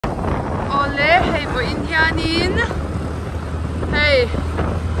Oi in hianin hey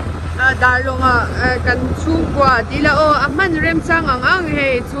Darlawngah kan chung kwa tila o aman remchang ang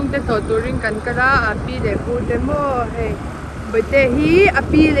hey chung te to turing kan kara api le pu te mo hey boite hi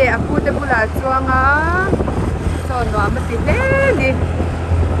api le apu te bula chuanga so no amati le ni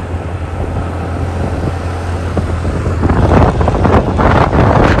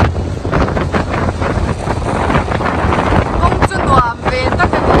ong chu no am ve ta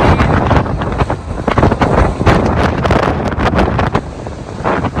ka ni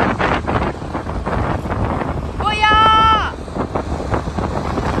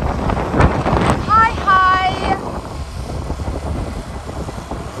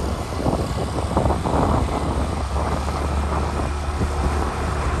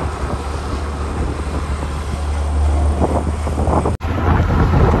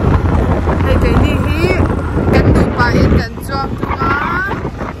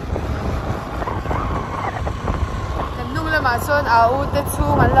áo tết chu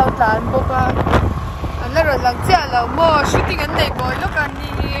ngắn lâu tàn bốc à anh là rồi làm chả lâu mò shooting anh này bồi lúc anh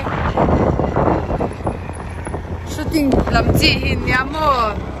đi shooting làm gì hình nhá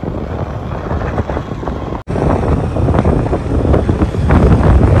mò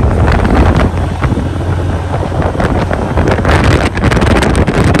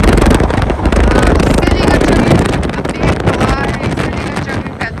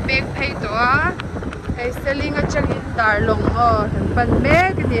Darlawng pan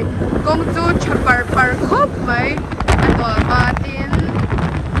me kini kong chu chapar par khop mai anwa matin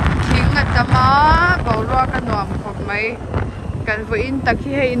thing atama bawra ka nuam khop mai kan vo in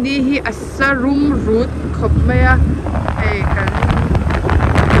takhi hei ni hi asarum root khop mai a hei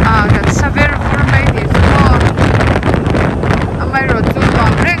kan saver vur mai ni so amai ro chu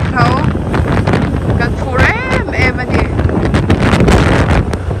nuam reng thau kan phurem emani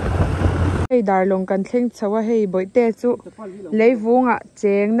hey Darlawng kan thleng chawa hei boite chu leivunga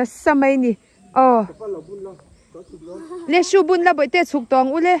cheng na samai ni le shubun la boite chuk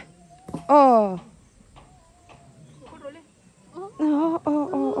tong ule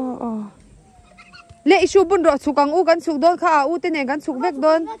le shubun ro chukang u kan chuk don kha u te ne kan chuk vek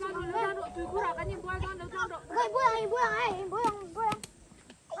don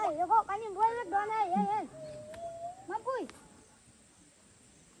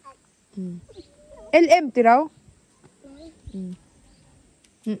LM tirau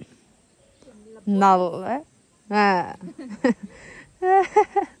nal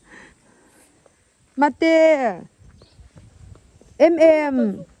mate MM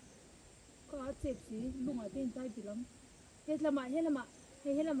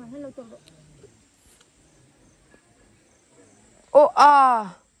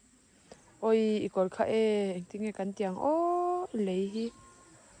oi ikol kha e tinge kan tiang lei hi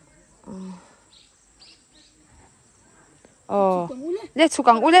le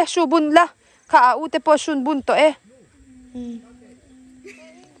chukang ule shubun la kha u te po shun bun to e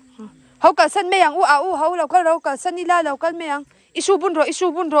hau ka san me yang u hau lo kal ro ka san ni la lo kal me yang isu bun ro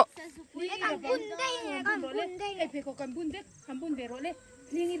kan bun dei e pe ko kan bun de ro le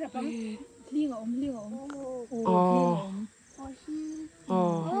lingi ra pang linga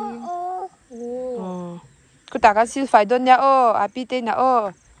ku ta ka sil fai don ya api te na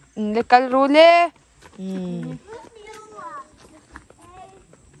le kal ru le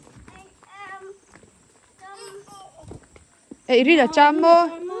iri là chăm mô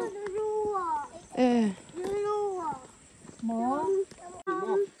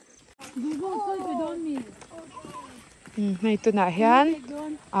này tôi nãy hiền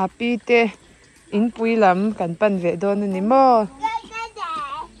api te in pui lam kan pan ve don ni mo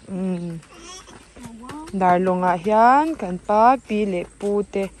Darlawngah hian kan pa pi le pu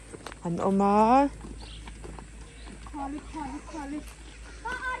te an oma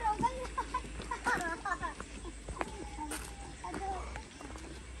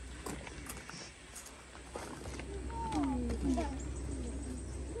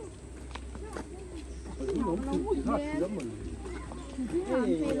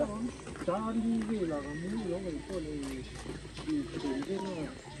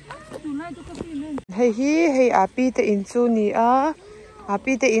hei api te in chu ni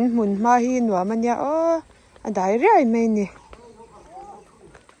api te in mun ma hi nuam ania adai rai mai ni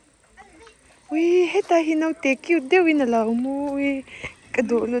ui heta hi no te cute de win la mu ui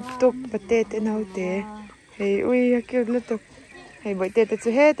kadu lu tok pate te no te hei ui cute lu tok hei boite te chu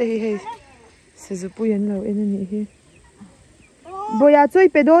he te hi Sa pu yan lo en ni hi. Boya choi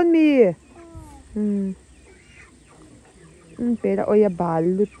pe don mi. Pe da oya bal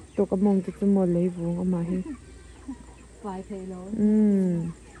lut to ka mong tu mo lei vung ama hi. Vai pe lo.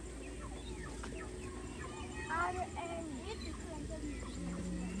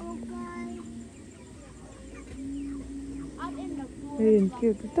 in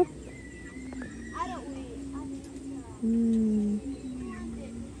cute top.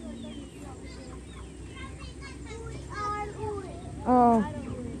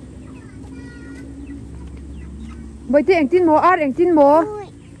 Bây giờ anh tin mò ar anh tin mò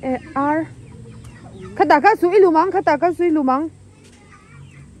ar khát ta khát suy lumang khát ta khát suy lumang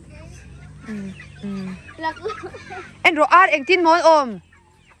anh rồi ar anh tin mò ôm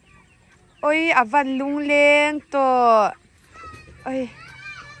ôi à văn lung lên to ôi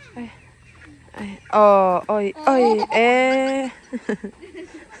ôi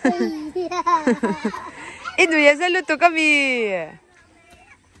ít người sẽ lúc tụi kami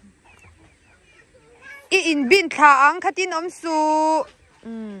in bin thang khatin om su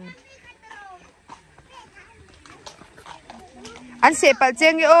an se pal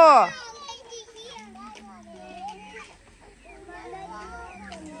cheng yo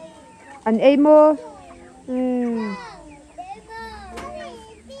an ei mo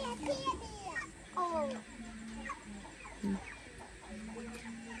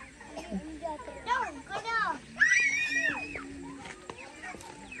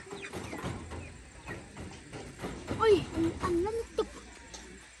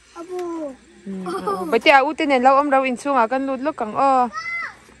bây giờ út tên lâu ông đâu in xuống à con lút lúc càng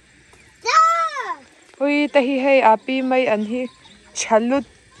ui ta hi hay api mai anh hi chalut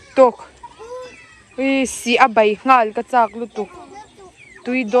tok ui si abai ngal ka chak lu tuk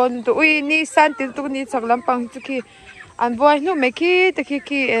tui don tu ui ni san til tu ni chak lampang chu ki an boy nu me ki ta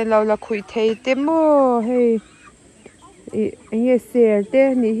ki lo la khui thei te mo hey ye ser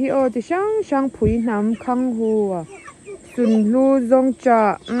te ni hi o ti sang phui nam khang hu à sun lu zong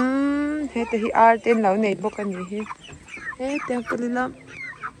cha he te hi ar ten lo nei bok ani hi he te kalila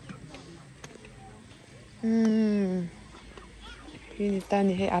hi ni ta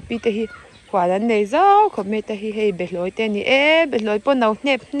ni he api te hi khwa lan nei zau kho me te hi he beloi te ni beloi po nau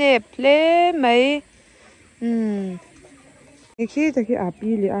hnep hle mai khi te hi api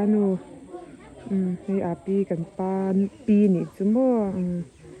li anu he api kan pa pi ni chumo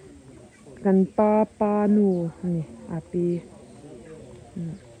kan pa nu ni api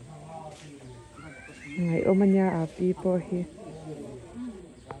ngai omanya api po hi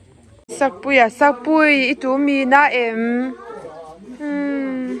sakpui itu mi na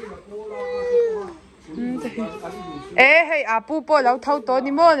hey apu po lau thau to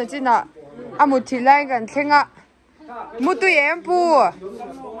ni mo na china amu thilai kan thenga mutu pu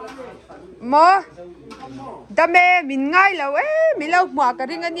mo dame min ngai lo mi lo ma ka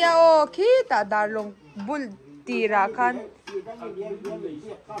ring ania o khi ta darlong bul tira khan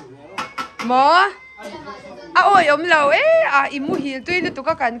mo ôi om lo imu hil tui lu tu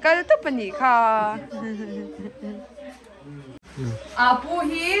ka kan kal tu pani kha apu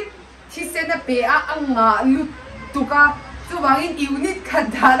hi thi se na pe anga lu tu ka chu wangin unit khan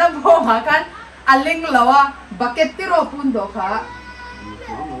dala bo ma kan aleng lawa bucket ti ro pun do kha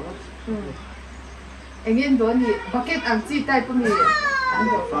engin do ni bucket ang chi tai pu mi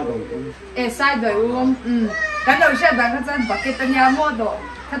sai do kan lo sha ba ka chan bucket nya mo do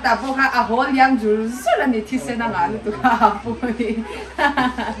ta po kha a hol yang jur sula ni thi se na nga lu tu kha po ni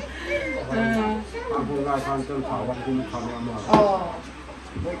apu la san chen tha wa kun kha ma ma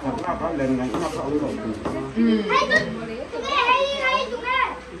với khẩn là có lần này nó có ông rồi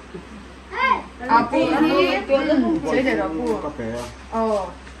apu ni chế để đâu cà phê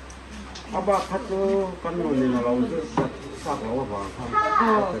ba khát con người này là lâu chứ sao lâu vào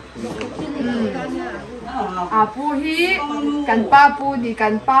apu hi kan pa pu ni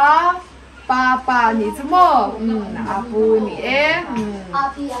kan pa ni chumo apu ni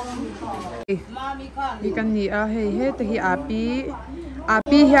ni kan ni a he te hi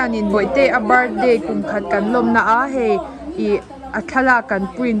api hianin boite a birthday kum khat kan lom na a he a thala kan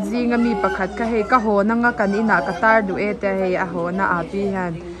puin zinga mi pakhat ka he ka ho na nga kan ina ka tar du te he a ho na api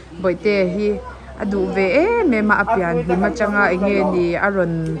hian boite hi adu ve me ma apian hi ma changa nge ni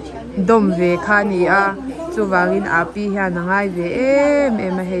aron dom ve kha ni a chuwangin api hian ngai ve me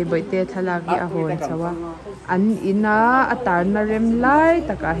ma he boite thala ki a hon chawa an ina atar na rem lai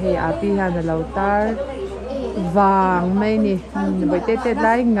taka he api hian a lo tar vang mai ni boite te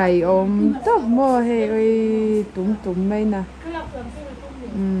lai ngai om to mo he oi tum mai na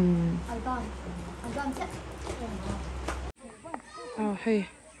hey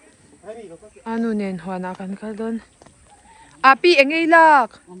anu nen hwana kan khal don api engei lak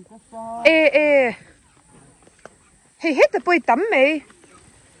hey heta poi tam me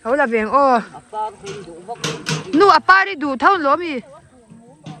ho la veng nu apa ri du thau lo mi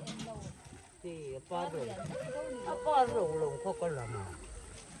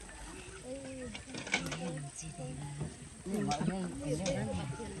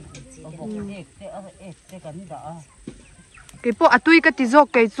cái bộ tui cái tí dọc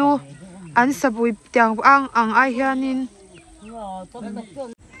cái chú anh sắp bùi tiếng ang ai hianin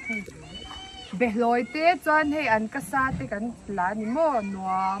bể lôi té chân hay anh cái sa té cái lá ni mo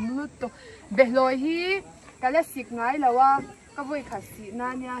nuam lút to bể lôi hi cái là xịt ngay là wa cái vui khát xịt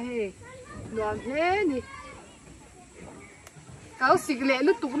na nha he nuam thế ni cái xịt lệ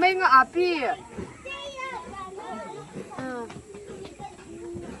lút tụt mấy ngã api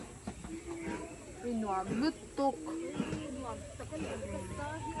nuam lút tụt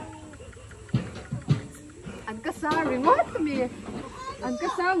anh cái sa remote mi anh cái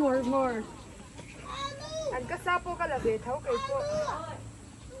sa ngồi anh cái sa po cái là về thấu cái po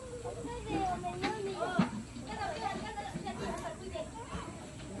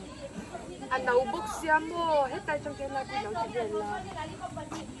anh nấu bốc xiêm mo hết tay trong cái là cái nấu chỉ về là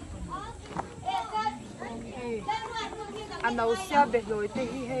anh nấu xiêm về rồi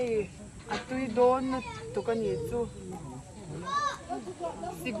thì hay anh tui đón tụi con nhỉ chú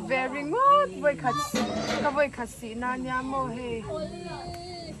Sig very good, voi khát xí na nha mo he.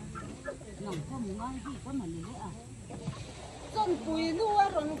 Con bùi lúa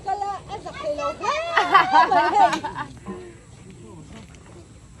rồi cái là ăn giặc thầy lâu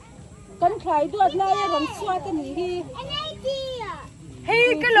con khai đuột lại rồi xoa cái gì hi.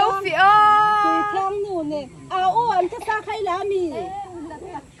 Hey cái lẩu phỉ à. Cái thang nụ nè, ô anh cái sao khai lá mì.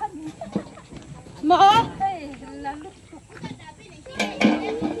 Mà.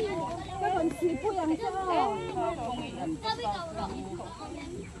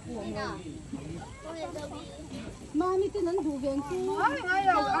 Mami tin anh đủ viên chú. Ai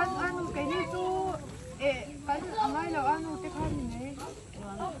đâu ăn cái này chú. Cái ai đâu ăn cái khác này.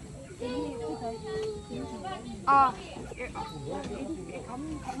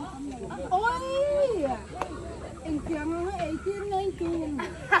 Ôi, anh tiếng nó ấy tin anh chung.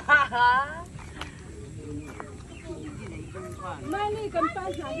 Mami cầm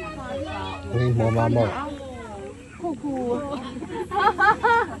tay giải Mama. Kuku.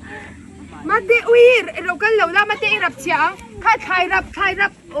 Mati ui, rồi cái lẩu la mati rập chả, khai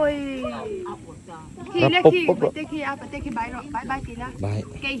rập, ôi. Khi bate khi bài rồi, bài tí la.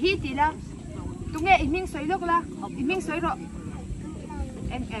 Cái hít tí la. Tụi nghe mình xoay lúc la, mình xoay rồi.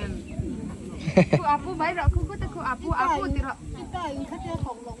 Em. Cô apu bài rồi, cô apu tí rồi. Cái khách chơi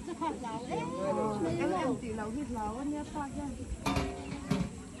khổng lồ chứ khác nào ấy. Em tí lẩu hít lẩu anh nhớ pha ra.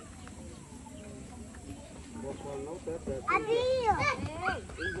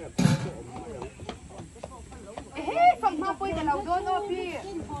 Phần mau bơi cái lẩu đôi nó phi.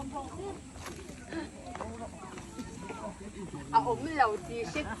 Ôm lẩu thì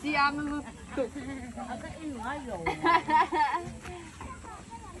sẽ chiang luôn.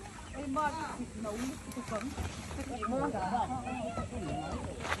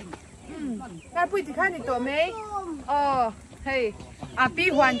 Cái bụi thì khăn thì tổ mấy. Hey, api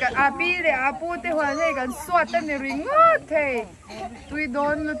hoàn cả api để apu te hoàn hay gần suốt tên này ring ngót hey, tôi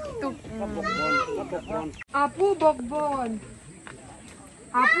đón tục apu bọc bon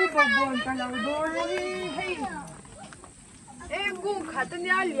cái nào đó hey, em cũng khát tên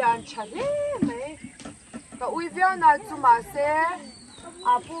nhà liền chả lẽ mấy, cái uy viên nào chúng mà sẽ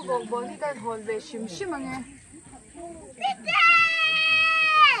apu bọc bon thì tên hồn về sim nghe.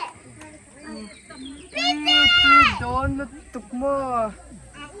 Tôi đón tục mơ.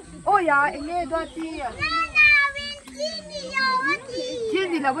 Ôi ya, anh nghe đó chị.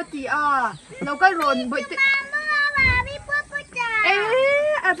 Thiên gì là bất tì à? Lâu cái rồn bởi tì. Ê,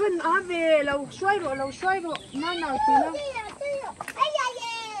 vẫn về, lâu xoay rồi. Nào tí nào.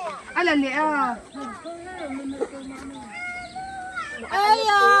 Ai là lẽ à? Ê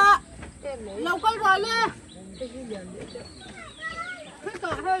à, lâu cái rồi nè. Thế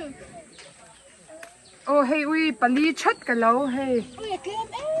cả hơi. Hey, ui, pali chat cái lâu hey.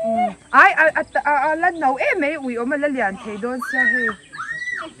 Ai, lần nào em ấy, ui, mà lần liền thấy đón xe hey.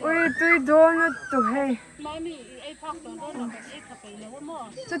 Ui, tôi đón nó tụ hey.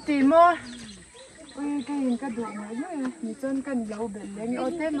 Cho tí mò. Ui, cái hình cái đồ này nữa, mình chân cần lâu bền lên, ô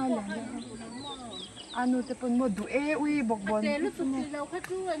thế mà là anh ơi, phần một đủ ê, ui, bọc bồn.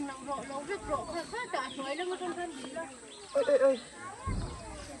 Ôi.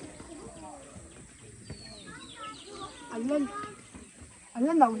 Anh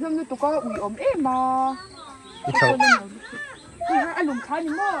lên đầu thêm tụi con ủi ốm em mà. Anh lùng khá nhỉ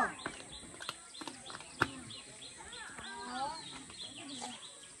mà.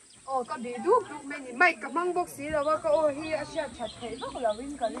 có bị đúc mình mày cả mang bốc xí là có ô hi asia chặt thế đó là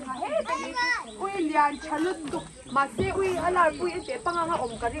win cái này hết cái ui liền chăn lứt tục mà xe ui ala ui để băng ha ôm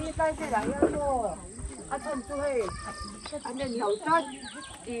cái này tay thế là hiểu rồi à thằng chú hay anh nên hiểu chắc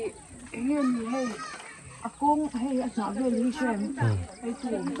thì hiền gì hay à công hay sao về đi xem hay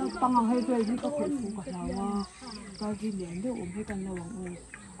tụi tao băng hay về đi có thể phụ cái nào cái gì liền để ôm hay cái nào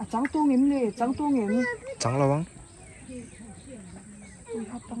à trắng tung em nè trắng tung em trắng là vâng ui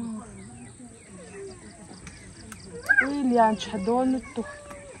hấp băng ui liền chặt đốn tụ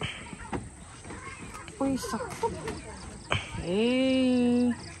ui sặc tụ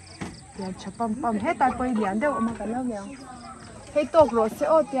ê liền chặt pam hết tay quay liền đâu mà cái nào vậy hết tóc rồi sẽ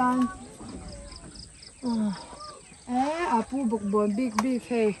ớt tiền apu bục bồn big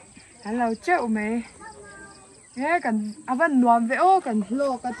hey anh lâu chậu mày cần vẫn nuông vậy cần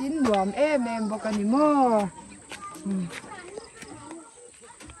lo cái tin nuông em bọc cái gì mà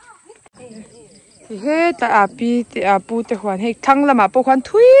thì hết tại apu thì khoan hết thăng là mà bọc khoan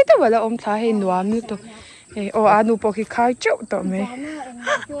thui đó vậy là ông thà hết nuông nữa tụ anu bọc cái khai chậu tụ mày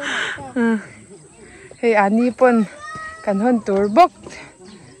hey ani pon cần hơn tour bọc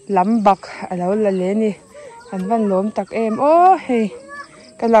lắm bạc ở đâu là lên nè anh vẫn lốm tắc em hey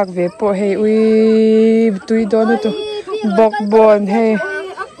cái lạc về bộ hey ui tui đó nữa tụ bọc bồn hey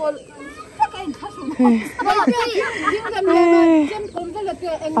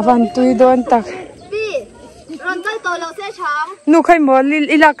vẫn tui đó tắc nu khai mua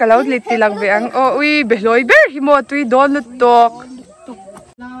ilak cái lâu lịch ilak về anh ui bể lối bể hi mua tui đó nữa tộc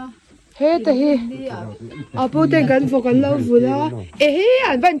hết thì apu tên gần phục gần lâu vừa đó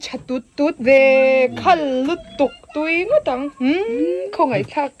anh vẫn chặt tút về khăn lút tục túi ngó tặng không ai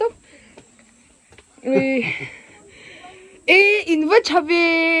khác đâu in vật chả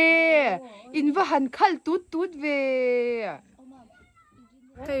về in vật hành khăn tút về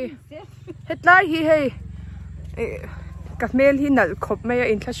hết lại hi cặp mail hi nở khop mày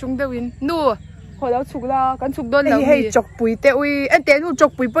in khá sung đâu in nu hồi đó chụp là cái chụp đôi là hay chọc bụi tê ui anh té nu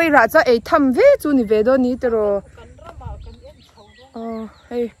chọc bụi bơi ra cho ấy thầm về chú ni về đó ní rồi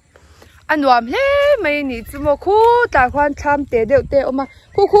hay anh làm hết mấy ní chú mà khu tài khoản tham té đều té mà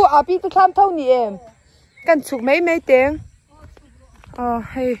khu à bị tôi tham thâu ní em cái chụp mấy tiếng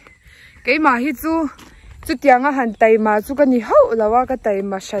hay cái mà hi chú tiếng à hành tay mà chú cái ní hậu là wa cái tay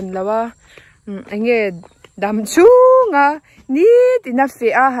mà sần là wa anh nghe đam chú nga ní thì na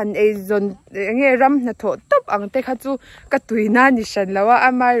phía han ấy zon nghe ram na thọ top ang te kha chu ka tuina ni san lawa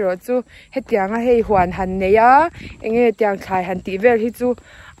amai ro chu hetianga hei huan han ne ya nghe tiang khai han ti vel hi chu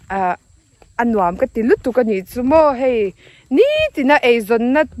anwam ka ti lutu ka ni chu mo hei ní thì na ấy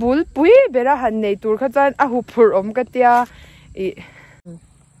zon na bul pui bera han nei tur kha chan a hu phur om ka tia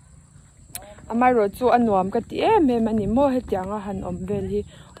amai ro chu anwam ka ti em ani mo hetianga han om vel hi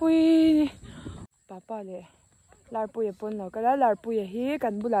ui papa le lar puya pon lo kala lar puya hi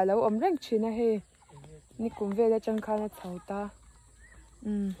kan bula lo om reng china he ni kum ve la chang khana chauta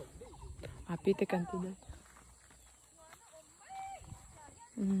api te kan ti de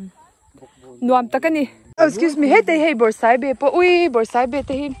nuam takani excuse me he te he borsai be po ui borsai be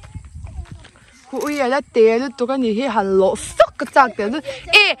te hi ui ala te lu to kan hi hallo sok ka chak te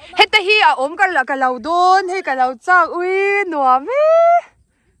he te hi a om ka lo don he ka lo chak ui nuam he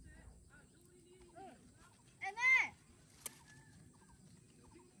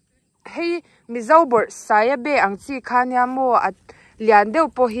hey mizau bor saya be ang chi khania mo at lian deu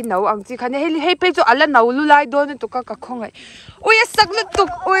po hi no ang chi khania hey pe chu ala no lu lai don to ka khong ai ui sak lu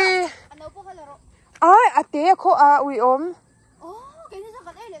tuk ui ai ate kho a ui om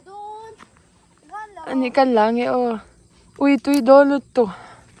ani kan lang e ui tui do lu tu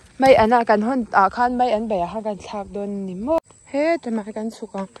mai ana kan hon a khan mai an ba ha kan thak don ni mo he te ma kan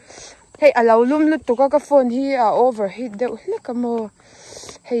chuka hey alo lum lu tu ka phone hi a overheat deu hleka mo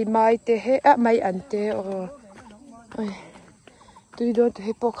hey mai te he mai ante oi tui do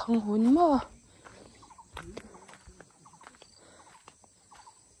te po khang hun mo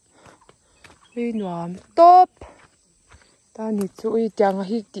ui nuam top ta ni chu ui tyang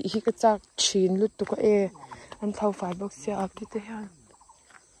hi ti hi ka chak thin lut tu ka an thau fai box sia ap ti te han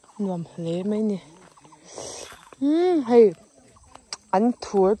nuam hle mai ni hey an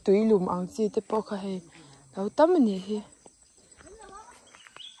thur tui lum ang chi te po kha he lo tam ni hi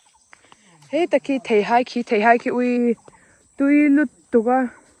hey taki thei hai ki ui tui lut tu ka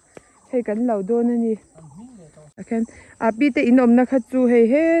hey kan lo do na ni akan api te inom na kha chu hey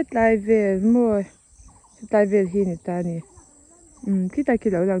he lai vel mo tai vel hi ni ta ni ki ta ki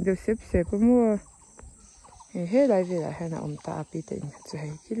lo lang de sep ko mo he lai ve la hena ta api te chu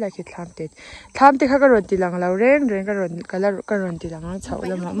hei ki lai ki thlam te kha ka ron ti lang lo reng ka ron ti lang chau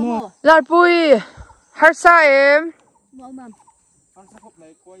lama mo lar pui har sa em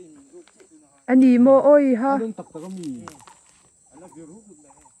ani mo oi ha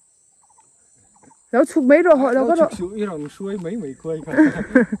แล้วชุกไม่รอแล้วก็รอ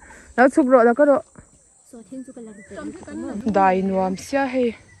แล้วชุกรอแล้วก็รอได้นวมเสียเฮ้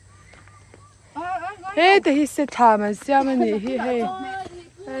เฮ้แต่ฮิเสถามันเสียมันนี่เฮ้เฮ้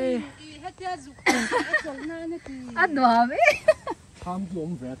อันนวมเอ้ทำจุ่ม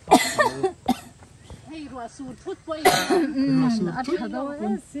แหวนให้รัวสูดพุทธไปอันขดเอา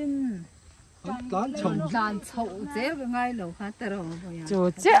สินร้านเช่าเจ๊ก็ง่ายเลยค่ะแต่เราไม่จู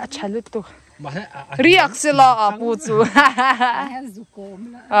เจ๊ฉันรู้ตัวเรียกสิล่ะปูจู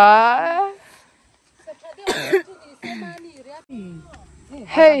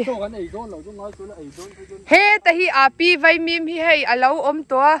เฮ้เฮ้แต่ฮีอาปีไว้มิมฮีเฮ้อาเราอม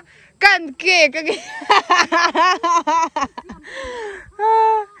ตัวกันเก๋กัน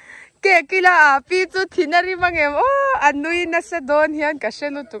เก๋กีฬาอาปีจุดที่นารีมังเอ็มโอ้อันนู้นน่าจะโดนเฮียนกับเช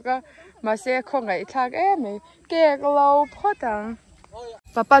นุตุกะมาเสียคงไงทักไม่เก๋เราพอดัง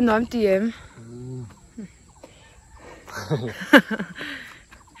ป้าน้อมตีเอ็ม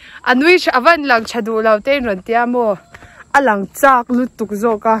อันนู้นชาวบ้านหลังชาดูเราเต้นรำเตียโมหลังจากลุตุกโจ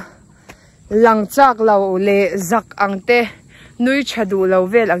กะหลังจากเราเละจักอังเตนุ้ยชาดูเรา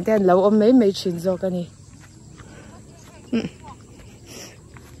เวลอังเตเราไม่ชินโจกันนี่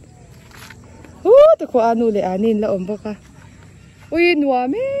โอ้แต่ขวานูเลยอันนี้ละอมปะคะอุ้ยนัว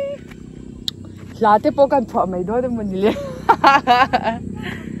ไหมลาเตปกันพอไม่ได้มันนี่เลย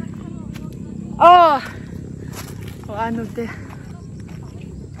อ๋อขวานูเต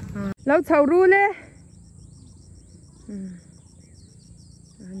เราเช่ารู้เลย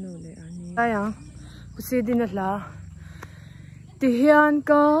อันนู้นเลยอันนี้ได้ยังกูเสียดินละที่เฮียน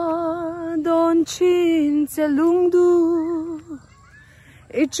ก็โดนชินจะลุงดู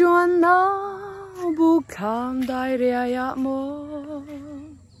อีจวนน้าบุกคำได้เรียยโม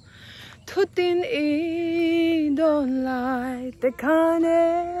ทุตินอีโดนไล่แต่ข้าเน่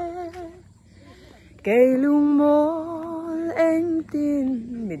เกยลุงโมเอ็งติน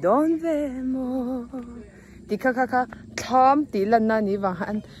ไม่โดนเวโมที่ค่ะทอมตีลันนานี่ว่าหั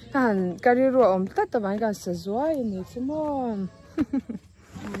นการิรัวตัดตะวันกันสวยนี่ใช่ไหม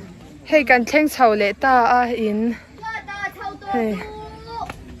ให้กันเท่งเฉาเลตาอินเฮ้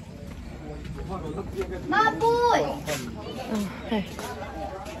มาปุ้ย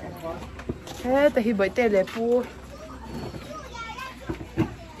เฮ้แต่ฮิบอยเตเลปู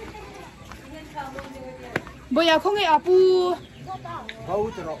บอยากคงไงอาปูเ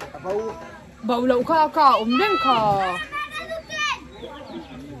บาเหล่าค่ะเล่นค่ะ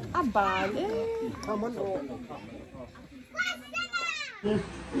บาเล่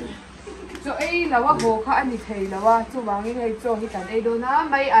โจแล้วว่าโบค่ะอันนี้เทแล้วว่าจู่วางยังไงโจที่กันโดนะ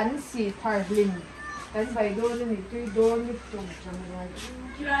ไม่อันสีทาร์ลินแต่ไปโดนนี่ตุยโดนนี่ตรงจังเลย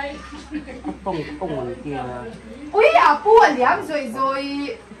ตรงเกี่ยวอุ้ยอาปูอันนี้สวย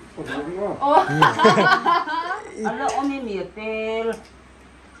โอ้แล้วอันนี้มีเตล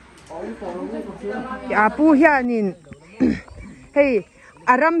อาปูเฮียนินเฮ้ย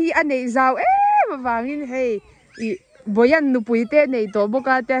อารมณ์ฮีอันนี้เจ้ามาวางนี่เฮ้ยบอยันนุปุยเตในตัวบก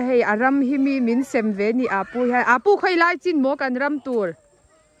าเตเฮ้ยอารมณ์ฮีมีมินเซมเวนี่อาปูเคยไล่จินโมกันรำตัว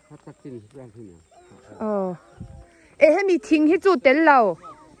เฮ้มีทิ้งให้จูเต็นเรา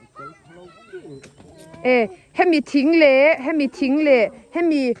เฮ้มีทิ้งเละให้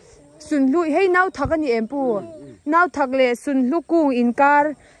มีสุนลุยให้น่าทักกันนี่ปูน่าทักเละสุนลุกุ้งอินการ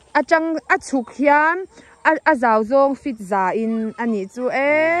อาจังอาฉุกยามอาเจ้าจงฟิตจ่าอินอันนี้จู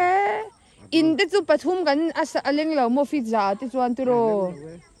อินที่จูปฐุมกันเลี้ยงเหล่าโมฟิตจ่าที่จวนตุโร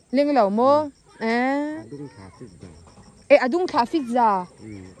เลี้ยงเหล่าโมอดุงขาฟิตจ่า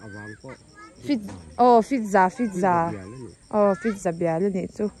ฟิตฟิตจ่าฟิตจ่าเบียร์เลยนี่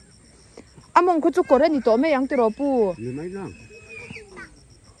จูมงคุจูกดนี่ตัวไม่ยังตุโรปู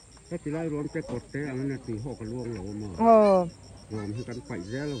ก็จะไล่รวมจะกดแต่อันนั้นตีหกกันล่วงเหลวมารวมกันไป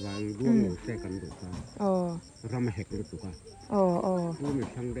แล้วระหว่างล่วงเหลวแต่กันดูกันเราไม่แหกเลยถูกกันรู้ไม่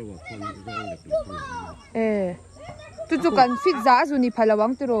ช่างได้ว่าคนเราเด็กจู่กันฟิตจ้าสุนีพลวั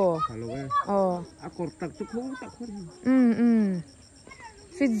งตุโรพลวังกดตักทุกคนตักคน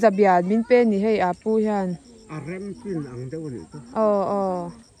ฟิตจ้าเบียดมินเป็นนี่ให้อาปูยันเริ่มกินอังเดียวนี่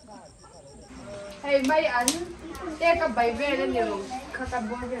ให้ไม่อันกับใบเบ้เลยเนี่ยข้ากับ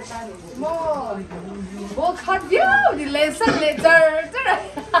บัวเบ้ตาดิโม่บัวขัดเดียวดิเลสันเลเจอร์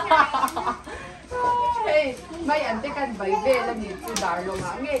hey mai an te kan bai ve la ni chu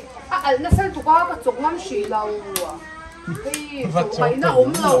Darlawngah nge a al na sal tu ka chungam shi lo hey mai na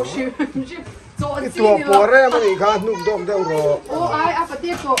lo shiตัวปวดแร่มันอีกครับนุ่มดมเด้อรอโอ้ไอ้อาปะเ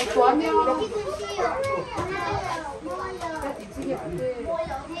ตี้ยตัวเนี่ย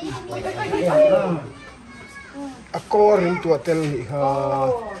อะกอริงตัวเตลนี่ครับ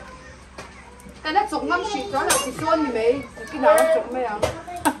แต่น่าจงน้ำฉีดตัวเราสิส่วนไหมกินน้ำจงไหมอ่ะ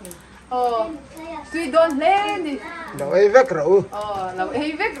สุดโดนเล่นดิเราไอ้เวกเราเราไอ้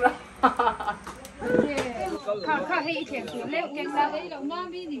เวกเราข้าให้อีเถียงเล็กเก่งแล้วไอ้เราหน้า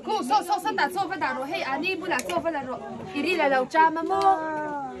พี่นี่กูโซ่สันดาโซ่ฟันดาโรให้อันนี้บุหรี่โซ่ฟันดาโรอีนี่เราจ้ามาโม่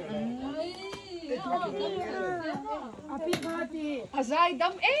อาพี่พาดีใจด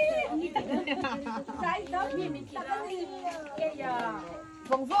ำใจดำนี่มีตักนี่เกียร์ฟ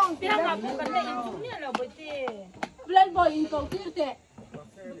งพี่ทำกับกันได้ยังทุ่งเนี่ยเราไปเจเล่นบอลอินเกาที่เจ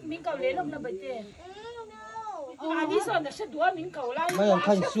มิงเกาเล่นลงนะไปเจอันนี้ส่วนแต่ฉันดูว่ามิงเกาล่าไม่ยัง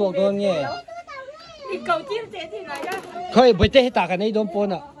ขันสวกโดนเนี่ยมิงเกาที่เจที่ไหนล่ะเคยไปเจให้ตากันในโดนปน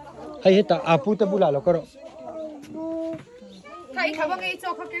อ่ะให้ตาอาพูดบุหรี่แล้วก็รอใครเขาว่าไงโจ้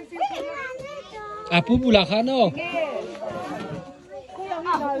เขาเก่งฟิวอาพูดบุหรี่ข้างนอก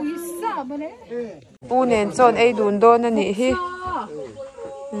ปูเน้นโซนไอ้ดุนโดนนั่นนี่ฮิ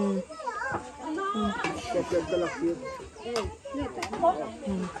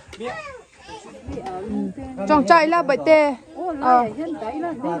จงใจละใบเตะ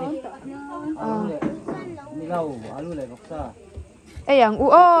นี่เราอาลูเลยบอกซะไอ้ยัง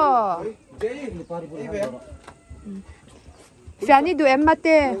อ้อแฟนนี่ดูเอ็มมาเต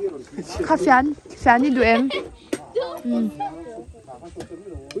ะข้าแฟนนี่ดูเอ็ม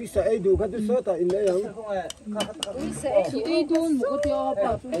วิสัยดูกันดูโซ่แต่อินเลยยังวิสัยดูหมูเดียวแบ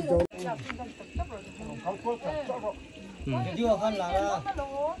บดีว่าขันละ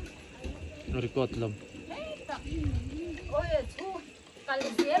รีคอร์ดลมโอ้ยชูกัน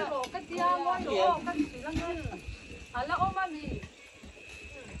เสียโลกันเดียวมันโลกันสีละเงินอะไรออกมาดิ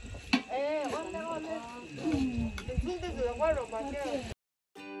วันเลยซึ่งจะถือว่าเรามาเนี่ย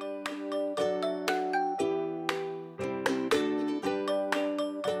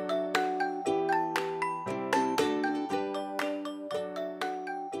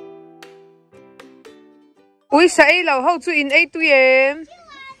อุ้ยใส่เราเข้าจู่อินไอตู้เย็น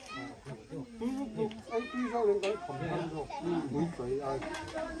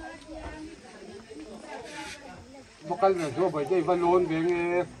บอกกันเลยว่าไปได้วันโลนเพียง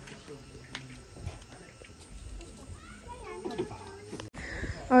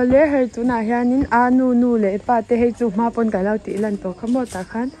เล่ให้จู่น่ะเฮียนินนูเลยป้าเตให้จู่มาปนกันเราตีลันตัวขโมยตา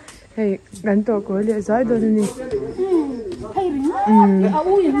ขันให้กันตัวกูเลยซอยโดนนี่ให้ริงเอา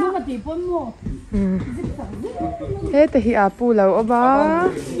อุ้ยลูกมาตีปนมั่วเฮ้แต่ฮีอาปูเราอ่ะบ้า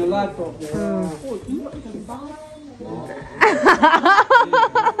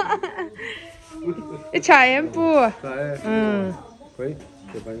ไอ้ชายเอ็มปูเฮ้ย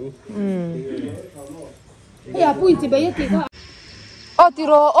เดี๋ยวไปอู้ไอ้อาปูจะไปยังตีก็โอติ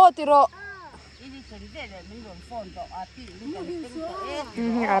โรอ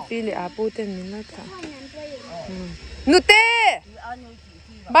าปีเลยอาปูเต็มมินแล้วค่ะนุเต้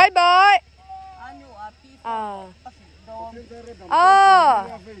บายเล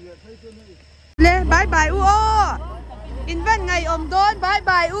ยบายอู้อินเวนไงอมโดนบ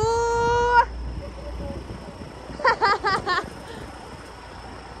ายอู้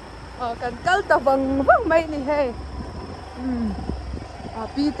กันเกลตะวังไม่นี่เฮ้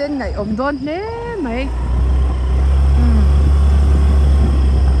ปีเต้นไงอมโดนเน่ไหม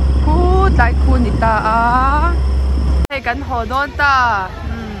พูดหลายคุณอีตาให้กันหอโดนตา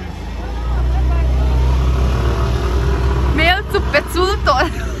เมลจุบเป็ดซูตัว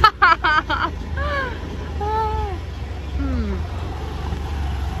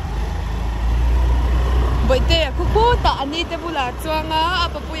บ่อยเตะคู่ตาอันนี้เตบุลาจวงอ่ะ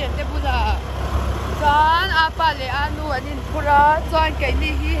ปะปุยเตบุลาจานอาปาเลอานูอันนี้พูระจานไก่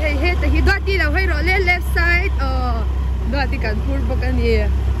นี่เฮ้แต่ฮิดว่าที่เราให้เราเล่น left side ดว่าที่กันพูดบอกกันนี่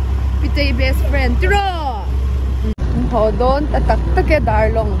พี่เต้ best friend จ้ะพอโดนตักแกดา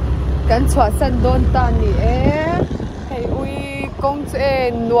ร์ลงกันชัวสันโดนตานี่ให้อุ้ยกงเจ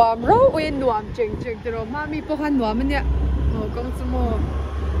นวมเราอุ้ยนวมจริงจ้ะมามีพวกนวมมันเนี่ยกงสมอ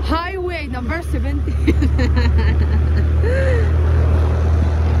Highway number 17